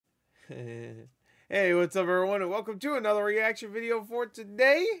Hey, what's up everyone, and welcome to another reaction video for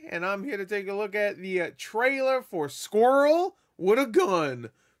today. And I'm here to take a look at the trailer for Squirrel with a gun.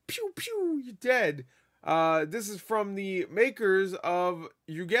 Pew pew, you're dead. This is from the makers of,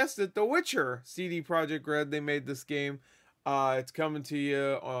 you guessed it, The Witcher. CD Projekt Red, they made this game. It's coming to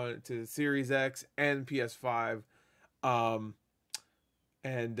you to Series X and PS5.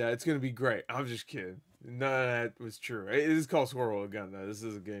 It's gonna be great. I'm just kidding. None of that was true. It is called Squirrel again, though. This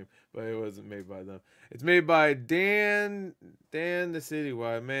is a game, but it wasn't made by them. It's made by Dan the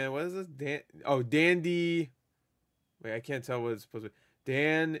Citywide man. What is this? Dandy. Wait, I can't tell what it's supposed to be.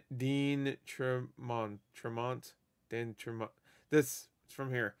 Dan Dean Tremont. Dan Tremont. This is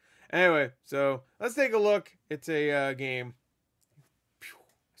from here. Anyway, so let's take a look. It's a game.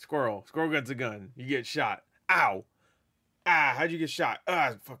 Squirrel. Squirrel gets a gun. You get shot. Ow. Ah, how'd you get shot?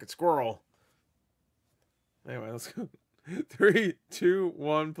 Ah, fucking squirrel. Anyway, let's go. 3, 2,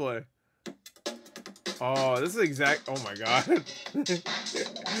 1, play. Oh, this is exact. Oh my god.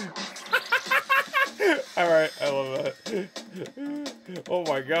 Alright, I love that. Oh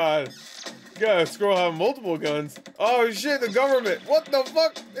my god. Yeah, Squirrel have multiple guns. Oh shit, the government. What the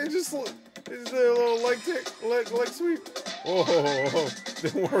fuck? They just did a little leg sweep. Whoa,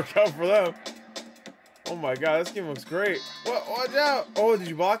 didn't work out for them. Oh my god, this game looks great. What? Watch out! Oh, did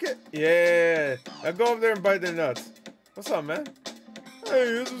you block it? Yeah. Now go up there and bite their nuts. What's up, man?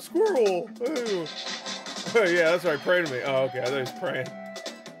 Hey, it's a squirrel. Hey. Oh, yeah, that's right. Pray to me. Oh, okay. I thought he was praying.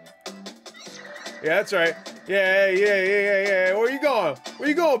 Yeah, that's right. Yeah. Where you going? Where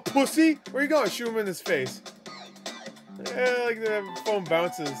you going, pussy? Where you going? Shoot him in his face. Yeah, like the phone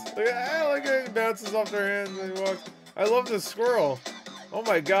bounces. I like it bounces off their hands and he walks. I love this squirrel. Oh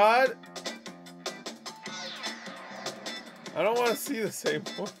my god. I don't want to see the same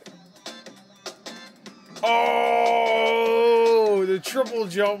one. Oh, the triple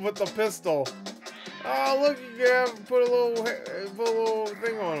jump with the pistol. Oh, look, you can put a little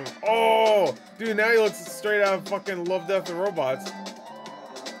thing on him. Oh, dude, now he looks straight out of fucking Love, Death, and Robots.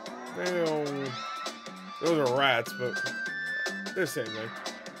 Ew. Those are rats, but they're the same thing.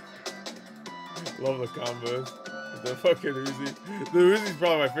 Love the combos. The fucking Uzi. The Uzi's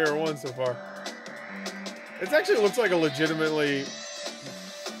probably my favorite one so far. It actually looks like a legitimately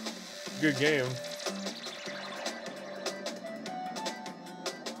good game.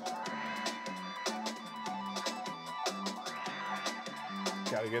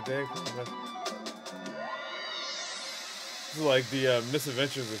 Gotta get there. This is like the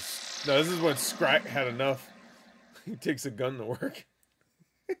misadventures of... No, this is when Scrat had enough. He takes a gun to work.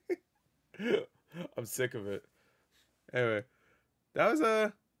 I'm sick of it. Anyway, that was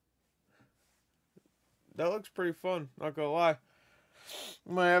a... That looks pretty fun, not gonna lie.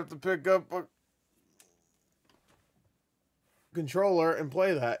 Might have to pick up a controller and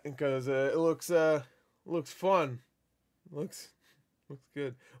play that because it looks fun. Looks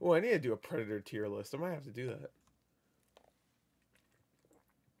good. Oh, I need to do a Predator tier list. I might have to do that.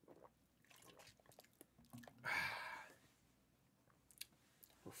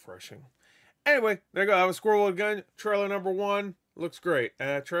 Refreshing. Anyway, there you go. That was Squirrel with a Gun. Trailer number 1. Looks great.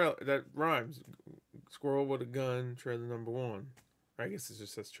 Trailer that rhymes. Squirrel with a Gun, trailer number 1. I guess it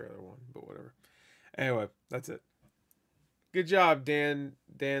just says trailer 1, but whatever. Anyway, that's it. Good job, Dan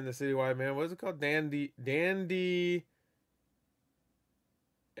the Citywide man. What is it called? Dandy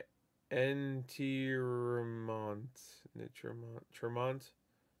Tremont.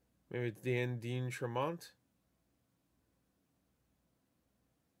 Maybe it's Dan Dean Tremont.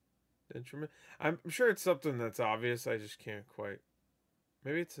 I'm sure it's something that's obvious. I just can't quite.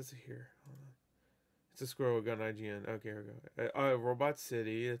 Maybe it says it here. Hold on. It's a Squirrel with Gun IGN. Okay, here we go. Robot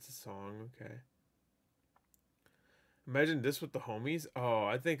City. It's a song. Okay. Imagine this with the homies. Oh,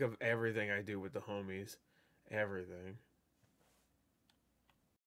 I think of everything I do with the homies. Everything.